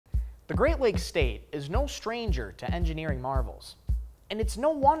The Great Lakes State is no stranger to engineering marvels, and it's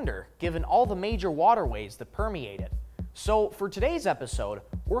no wonder given all the major waterways that permeate it. So for today's episode,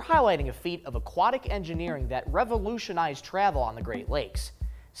 we're highlighting a feat of aquatic engineering that revolutionized travel on the Great Lakes.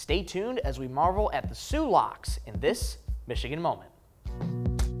 Stay tuned as we marvel at the Soo Locks in this Michigan Moment.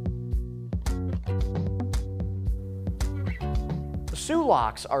 The Soo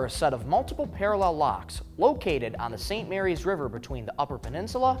Locks are a set of multiple parallel locks located on the St. Mary's River between the Upper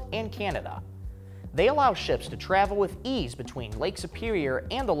Peninsula and Canada. They allow ships to travel with ease between Lake Superior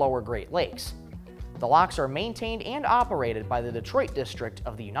and the lower Great Lakes. The locks are maintained and operated by the Detroit District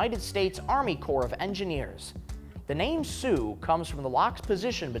of the United States Army Corps of Engineers. The name Soo comes from the lock's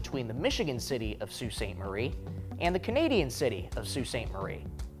position between the Michigan city of Sault Ste. Marie and the Canadian city of Sault Ste. Marie.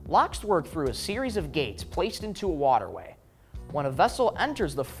 Locks work through a series of gates placed into a waterway. When a vessel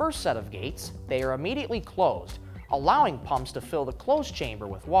enters the first set of gates, they are immediately closed, allowing pumps to fill the closed chamber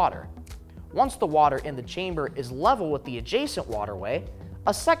with water. Once the water in the chamber is level with the adjacent waterway,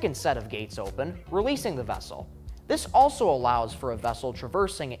 a second set of gates open, releasing the vessel. This also allows for a vessel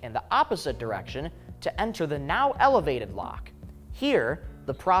traversing in the opposite direction to enter the now elevated lock. Here,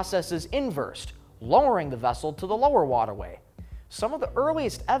 the process is inversed, lowering the vessel to the lower waterway. Some of the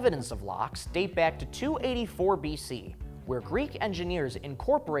earliest evidence of locks date back to 284 BC, where Greek engineers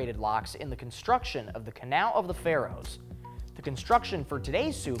incorporated locks in the construction of the Canal of the Pharaohs. The construction for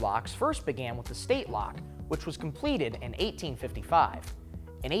today's Soo Locks first began with the State Lock, which was completed in 1855.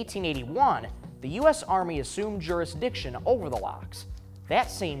 In 1881, the U.S. Army assumed jurisdiction over the locks. That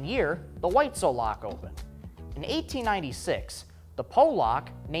same year, the Whitesell Lock opened. In 1896, the Poe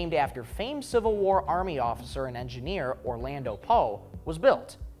Lock, named after famed Civil War Army officer and engineer Orlando Poe, was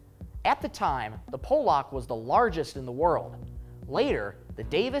built. At the time, the Poe Lock was the largest in the world. Later, the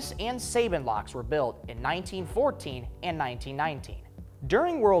Davis and Sabin locks were built in 1914 and 1919.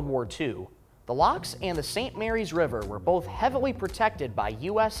 During World War II, the locks and the St. Mary's River were both heavily protected by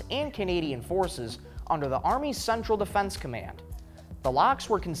U.S. and Canadian forces under the Army's Central Defense Command. The locks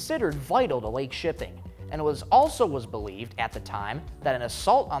were considered vital to lake shipping, and it was believed at the time that an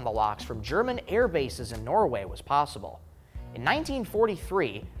assault on the locks from German air bases in Norway was possible. In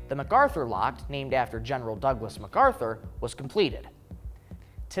 1943, the MacArthur Lock, named after General Douglas MacArthur, was completed.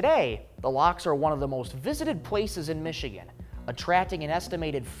 Today, the locks are one of the most visited places in Michigan, attracting an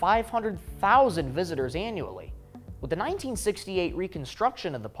estimated 500,000 visitors annually. With the 1968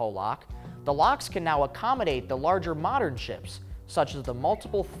 reconstruction of the Poe Lock, the locks can now accommodate the larger modern ships, such as the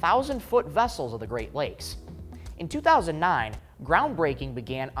multiple 1,000-foot vessels of the Great Lakes. In 2009, groundbreaking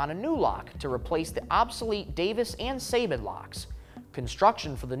began on a new lock to replace the obsolete Davis and Sabin locks.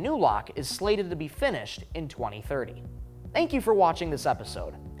 Construction for the new lock is slated to be finished in 2030. Thank you for watching this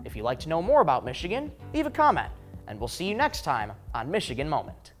episode. If you'd like to know more about Michigan, leave a comment, and we'll see you next time on Michigan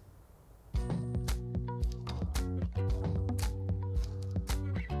Moment.